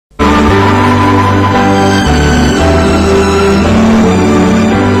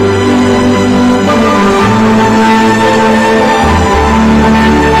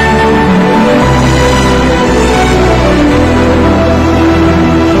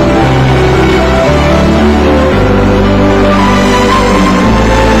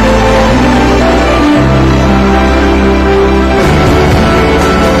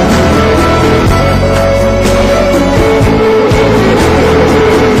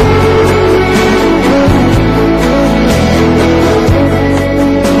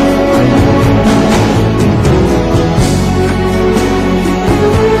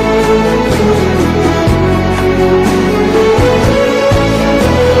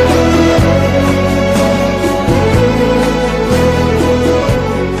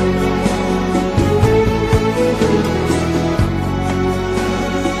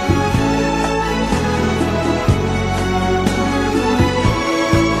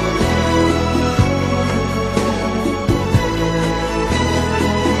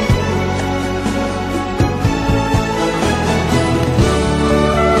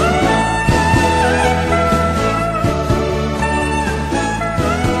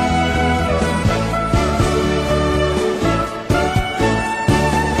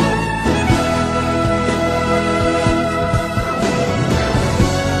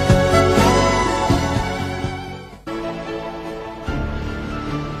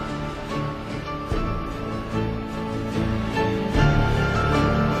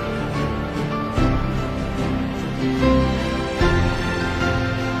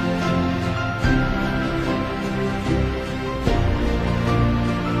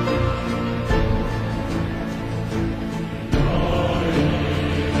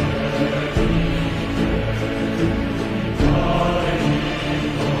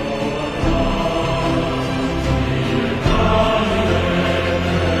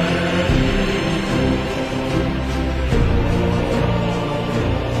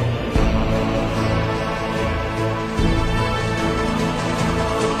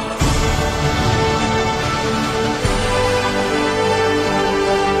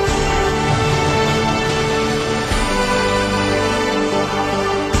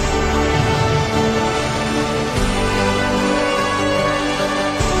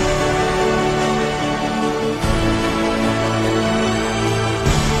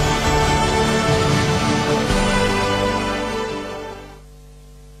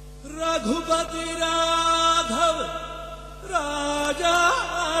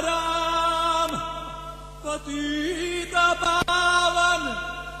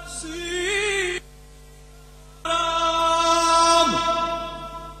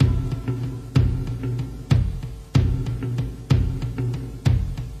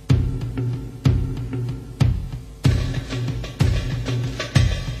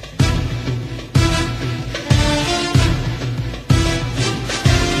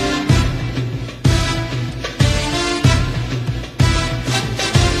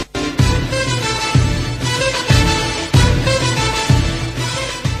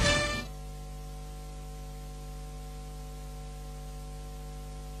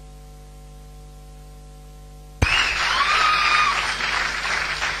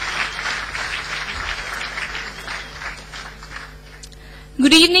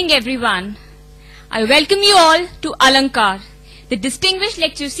Good evening, everyone. I welcome you all to Alankar, the distinguished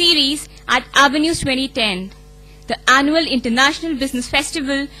lecture series at Avenues 2010, the annual International Business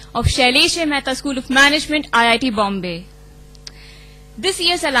Festival of Shailesh Mehta School of Management, IIT Bombay. This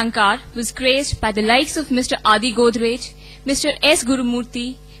year's Alankar was graced by the likes of Mr. Adi Godrej, Mr. S.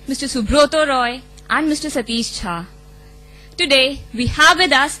 Gurumurthy, Mr. Subroto Roy, and Mr. Satish Jha. Today, we have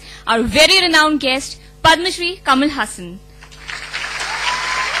with us our very renowned guest, Padma Shri Kamal Haasan.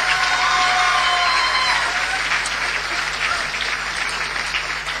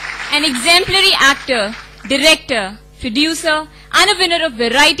 An exemplary actor, director, producer, and a winner of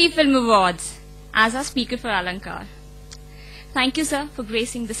variety film awards as our speaker for Alankar. Thank you, sir, for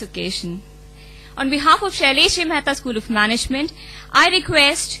gracing this occasion. On behalf of Shailesh Mehta School of Management, I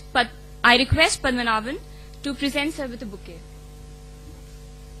request Padmanabhan to present sir with a bouquet.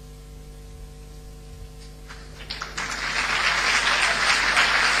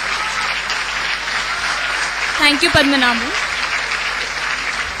 Thank you, Padmanabhan.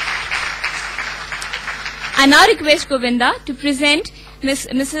 I now request Govinda to present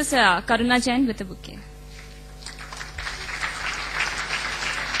Mrs. Karuna Jain with a bouquet.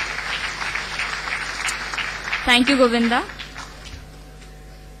 Thank you, Govinda.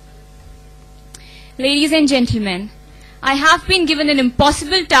 Ladies and gentlemen, I have been given an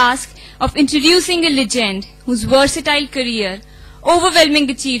impossible task of introducing a legend whose versatile career, overwhelming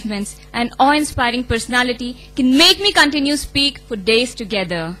achievements, and awe-inspiring personality can make me continue to speak for days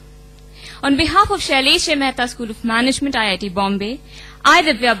together. On behalf of Shailesh Mehta School of Management, IIT Bombay, I,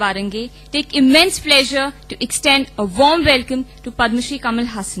 Divya Barange, take immense pleasure to extend a warm welcome to Padma Shri Kamal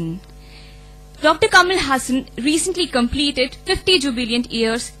Haasan. Dr. Kamal Haasan recently completed 50 jubilant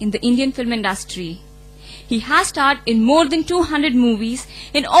years in the Indian film industry. He has starred in more than 200 movies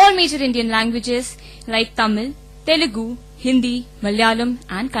in all major Indian languages like Tamil, Telugu, Hindi, Malayalam,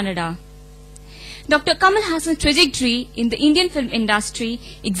 and Kannada. Dr. Kamal Haasan's trajectory in the Indian film industry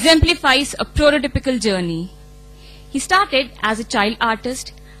exemplifies a prototypical journey. He started as a child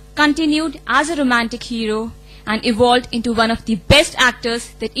artist, continued as a romantic hero, and evolved into one of the best actors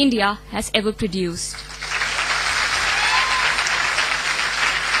that India has ever produced.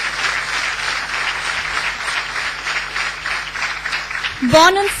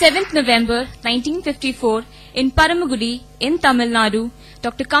 Born on 7th November 1954 in Paramagudi in Tamil Nadu,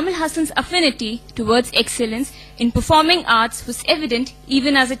 Dr. Kamal Haasan's affinity towards excellence in performing arts was evident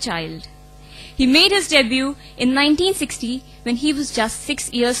even as a child. He made his debut in 1960 when he was just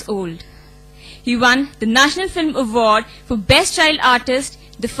 6 years old. He won the National Film Award for Best Child Artist,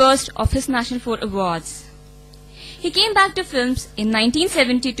 the first of his National 4 awards. He came back to films in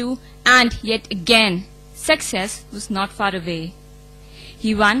 1972 and yet again, success was not far away.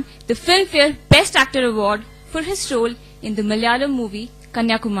 He won the Filmfare Best Actor Award for his role in the Malayalam movie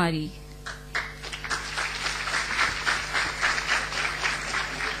Kanyakumari.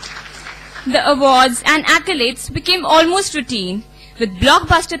 The awards and accolades became almost routine, with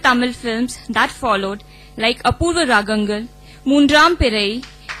blockbuster Tamil films that followed like Apurva Ragangal, Moondram Pirai,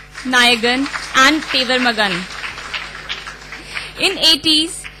 Nayagan, and Tevar Magan. In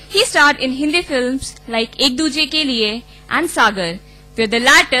 80s, he starred in Hindi films like Ek Duje Ke Liye and Sagar, where the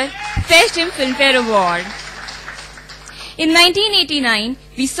latter fetched him Filmfare Award. In 1989,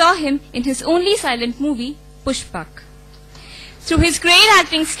 we saw him in his only silent movie, Pushpak. Through his great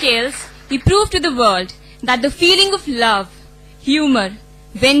acting skills, he proved to the world that the feeling of love, humor,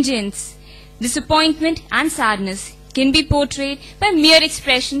 vengeance, disappointment, and sadness can be portrayed by mere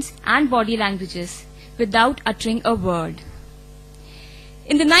expressions and body languages without uttering a word.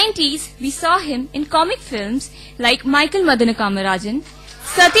 In the 90s, we saw him in comic films like Michael Madanakamararajan,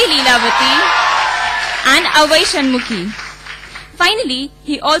 Sati Leelavati, and Avai Shanmukhi. Finally,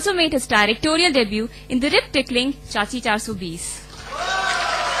 he also made his directorial debut in the rib-tickling Chachi 420.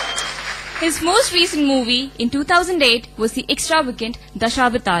 His most recent movie in 2008 was the extravagant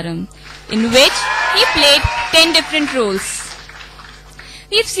Dashavataram, in which he played 10 different roles.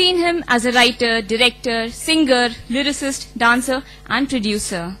 We've seen him as a writer, director, singer, lyricist, dancer, and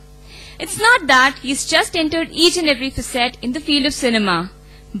producer. It's not that he's just entered each and every facet in the field of cinema,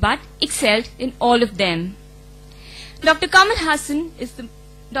 but excelled in all of them. Dr. Kamal Haasan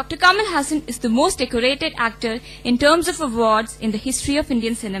is the most decorated actor in terms of awards in the history of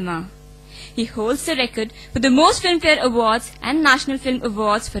Indian cinema. He holds the record for the most Filmfare Awards and National Film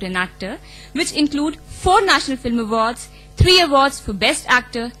Awards for an actor, which include 4 National Film Awards, 3 awards for Best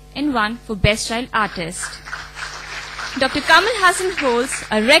Actor, and 1 for Best Child Artist. Dr. Kamal Haasan holds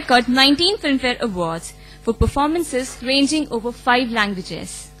a record 19 Filmfare Awards for performances ranging over 5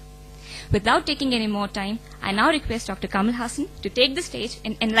 languages. Without taking any more time, I now request Dr. Kamal Haasan to take the stage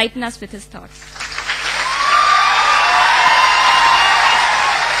and enlighten us with his thoughts.